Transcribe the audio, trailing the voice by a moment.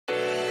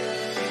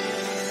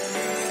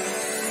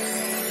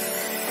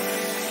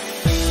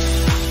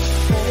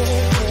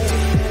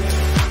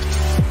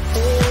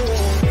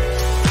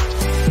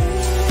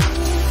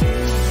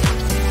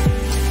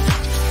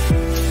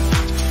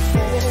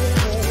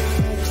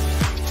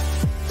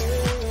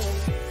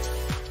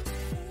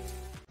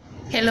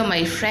Hello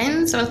my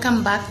friends,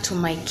 welcome back to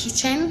my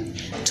kitchen.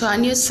 To our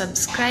new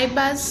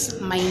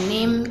subscribers, my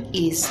name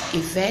is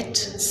Yvette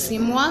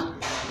Simwa,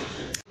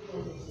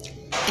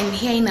 and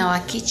here in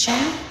our kitchen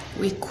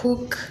we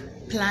cook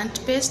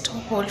plant-based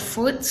whole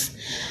foods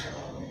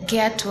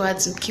geared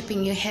towards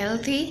keeping you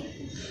healthy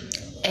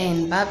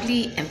and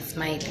bubbly and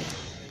smiley.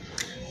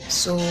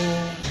 So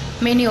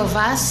many of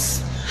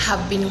us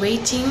have been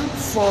waiting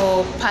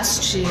for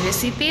pastry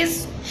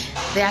recipes.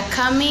 They are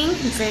coming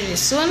very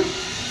soon.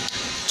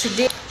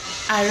 Today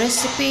our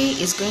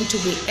recipe is going to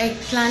be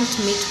eggplant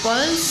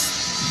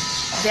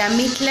meatballs. They are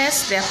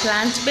meatless, they are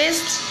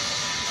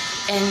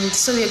plant-based, and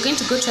so we are going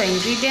to go to our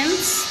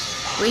ingredients,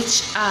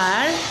 which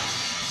are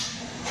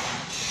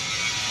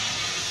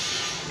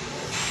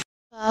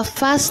our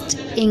first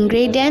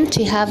ingredient.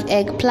 We have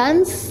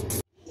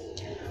eggplants.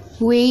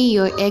 Weigh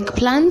your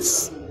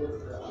eggplants.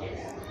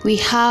 We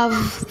have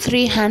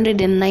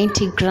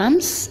 390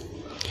 grams.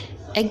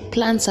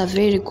 Eggplants are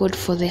very good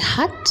for the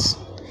heart.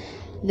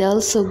 They're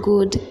also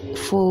good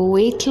for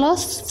weight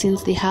loss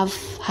since they have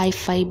high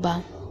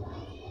fiber.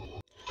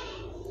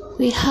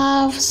 We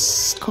have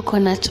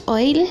coconut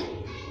oil.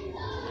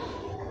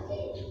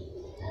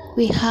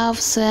 We have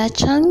soya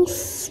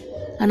chunks.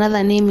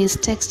 Another name is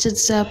textured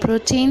soya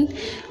protein.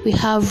 We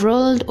have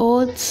rolled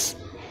oats.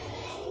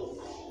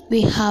 We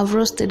have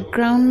roasted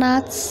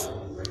groundnuts.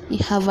 We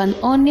have an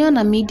onion,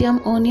 a medium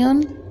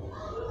onion.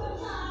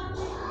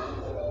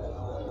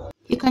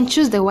 You can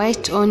choose the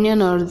white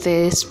onion or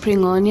the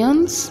spring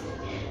onions.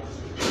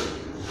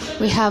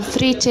 We have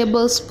 3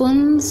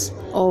 tablespoons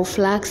of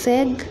flax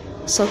egg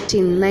soaked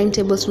in 9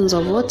 tablespoons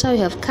of water. We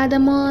have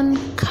cardamon,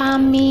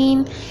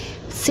 cumin,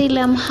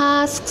 psyllium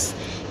husks,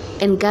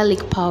 and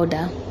garlic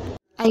powder.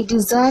 I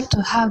desire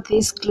to have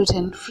this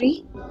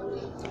gluten-free,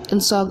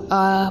 and so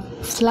our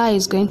flour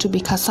is going to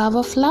be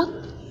cassava flour.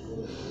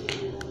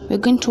 We're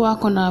going to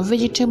work on our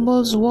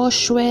vegetables,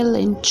 wash well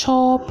and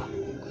chop.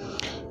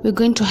 We're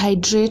going to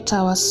hydrate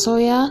our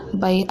soya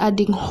by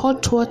adding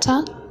hot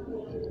water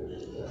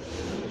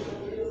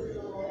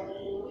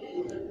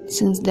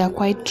since they are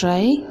quite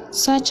dry.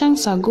 Soya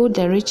chunks are good,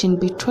 they're rich in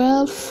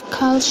B12,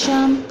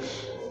 calcium,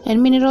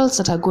 and minerals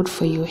that are good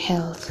for your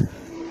health.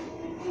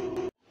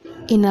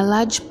 In a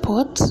large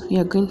pot,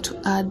 you're going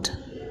to add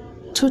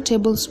 2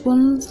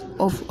 tablespoons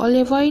of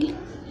olive oil,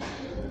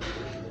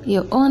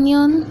 your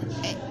onion,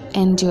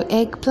 and your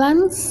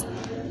eggplants.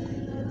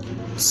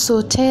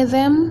 Saute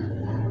them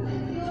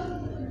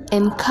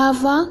and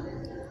cover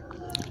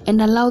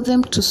and allow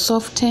them to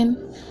soften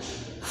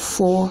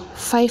for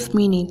 5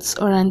 minutes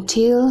or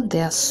until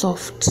they are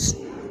soft.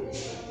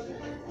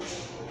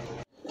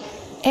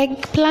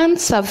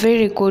 Eggplants are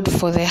very good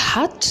for the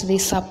heart. They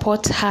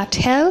support heart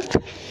health.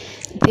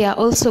 They are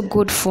also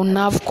good for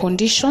nerve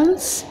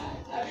conditions.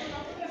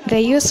 They're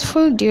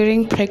useful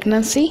during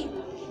pregnancy.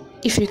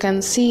 If you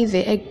can see,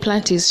 the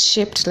eggplant is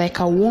shaped like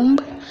a womb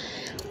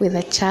with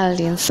a child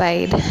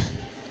inside.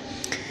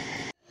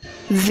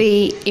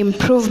 They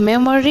improve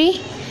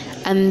memory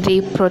and they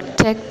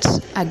protect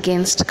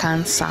against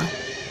cancer.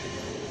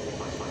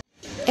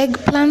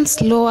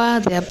 Eggplants lower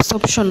the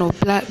absorption of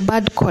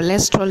bad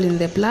cholesterol in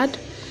the blood,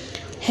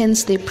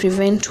 hence they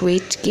prevent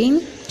weight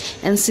gain.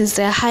 And since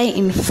they are high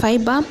in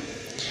fiber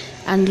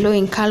and low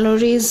in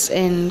calories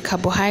and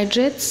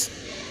carbohydrates,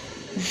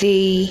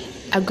 they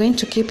are going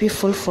to keep you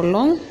full for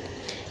long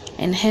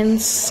and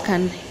hence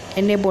can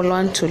enable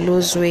one to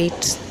lose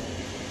weight.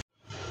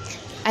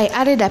 I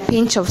added a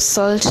pinch of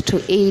salt to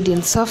aid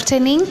in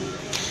softening.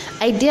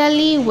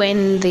 Ideally,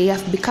 when they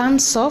have become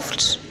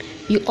soft,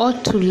 you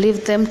ought to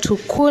leave them to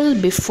cool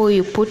before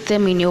you put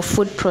them in your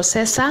food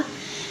processor.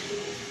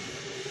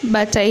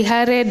 But I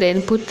hurried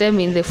and put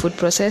them in the food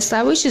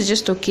processor, which is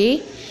just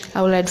okay.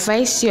 I will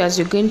advise you, as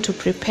you're going to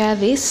prepare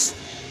this,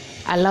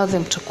 allow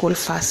them to cool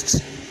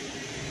first.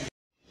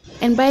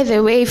 And by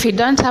the way, if you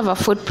don't have a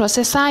food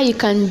processor, you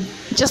can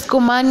just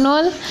go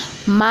manual,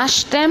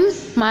 mash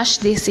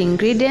these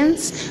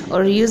ingredients,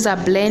 or use a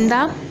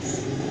blender.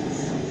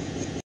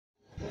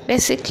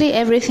 Basically,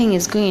 everything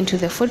is going into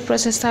the food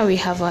processor. We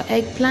have our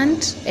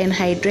eggplant and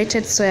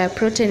hydrated soya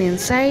protein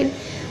inside.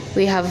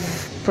 We have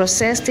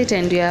processed it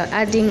and we are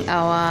adding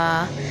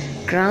our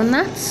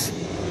groundnuts.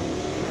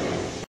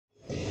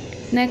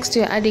 Next,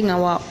 we are adding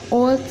our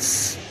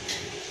oats.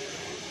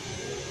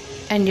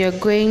 And you're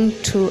going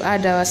to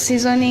add our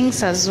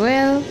seasonings as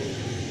well.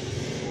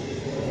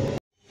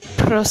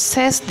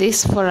 Process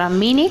this for a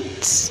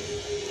minute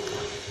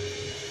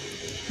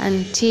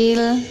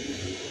until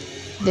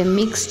the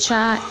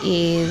mixture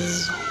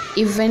is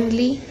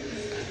evenly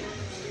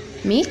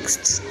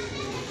mixed.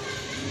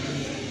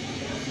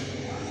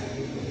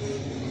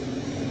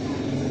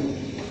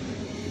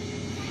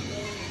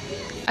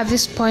 At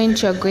this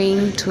point, you're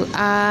going to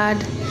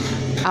add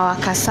our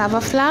cassava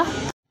flour.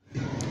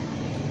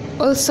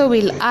 Also,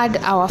 we'll add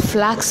our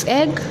flax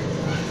egg.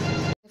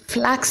 The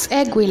flax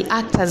egg will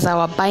act as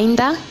our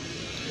binder,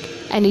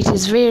 and it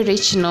is very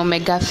rich in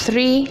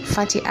omega-3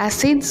 fatty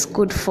acids,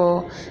 good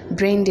for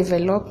brain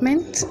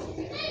development.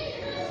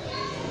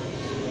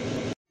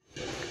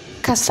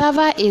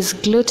 Cassava is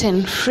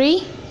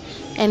gluten-free,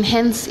 and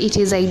hence it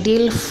is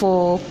ideal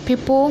for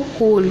people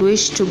who will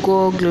wish to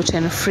go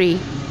gluten-free.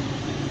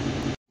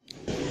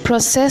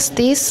 Process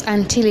this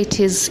until it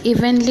is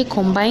evenly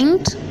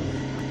combined.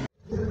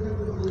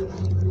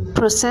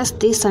 Process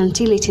this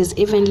until it is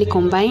evenly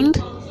combined.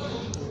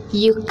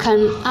 You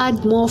can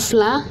add more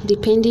flour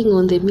depending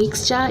on the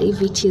mixture.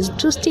 If it is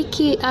too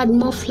sticky, add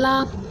more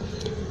flour.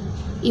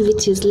 If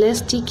it is less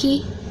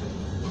sticky,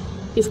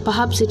 if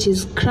perhaps it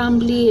is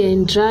crumbly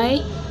and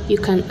dry, you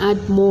can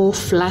add more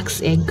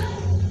flax egg.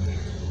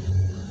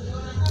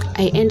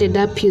 I ended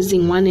up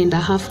using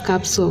 1.5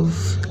 cups of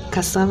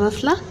cassava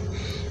flour.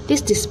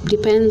 This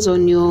depends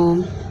on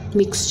your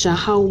mixture,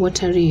 how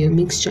watery your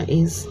mixture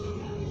is.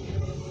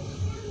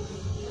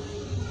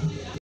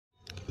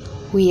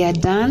 We are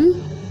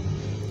done.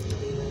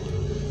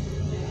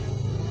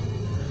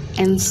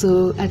 And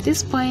so at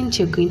this point,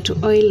 you're going to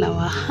oil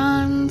our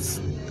hands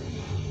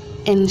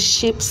and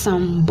shape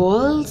some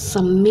balls,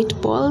 some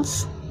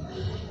meatballs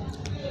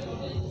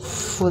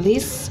for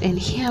this. And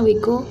here we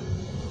go.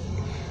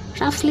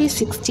 Roughly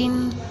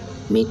 16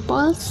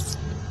 meatballs,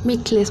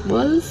 meatless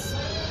balls.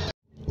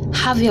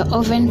 Have your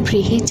oven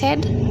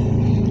preheated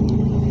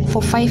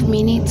for 5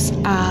 minutes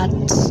at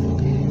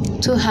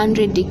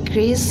 200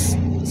 degrees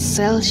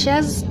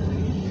Celsius.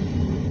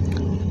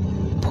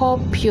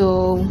 Pop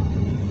your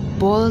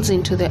balls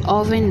into the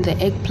oven, the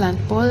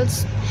eggplant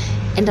balls,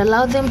 and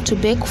allow them to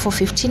bake for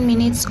 15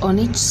 minutes on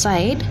each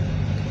side,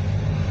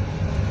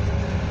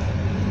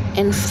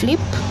 and flip.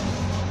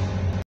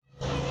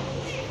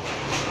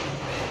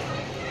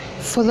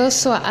 For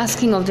those who are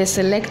asking of the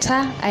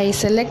selector, I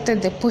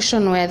selected the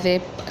portion where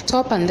the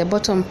top and the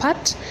bottom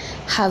part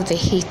have the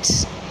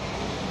heat.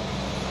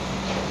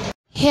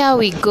 Here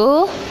we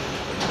go.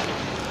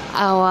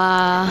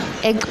 Our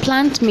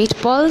eggplant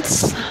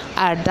meatballs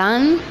are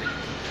done.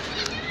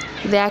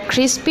 They are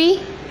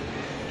crispy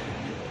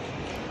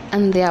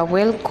and they are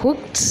well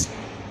cooked.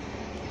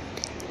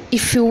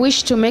 If you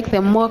wish to make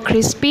them more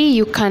crispy,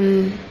 you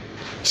can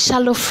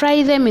shallow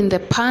fry them in the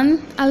pan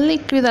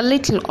with a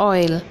little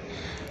oil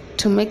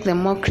to make them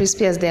more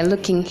crispy as they are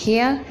looking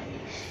here,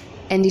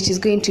 and it is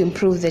going to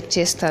improve the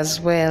taste as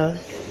well.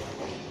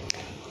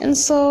 And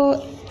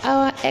so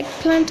our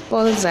eggplant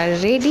balls are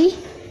ready.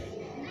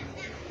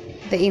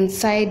 The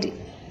inside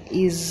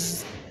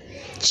is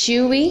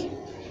chewy,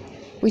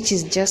 which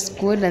is just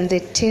good, and the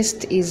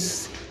taste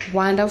is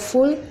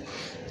wonderful.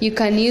 You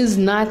can use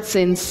nuts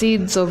and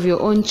seeds of your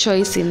own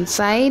choice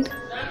inside.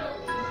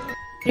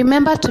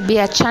 Remember to be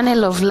a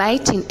channel of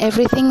light in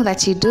everything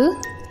that you do.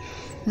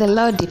 The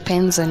Lord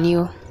depends on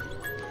you.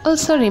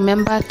 Also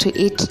remember to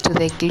eat to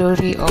the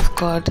glory of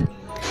God.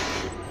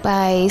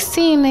 Bye.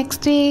 See you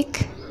next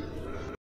week.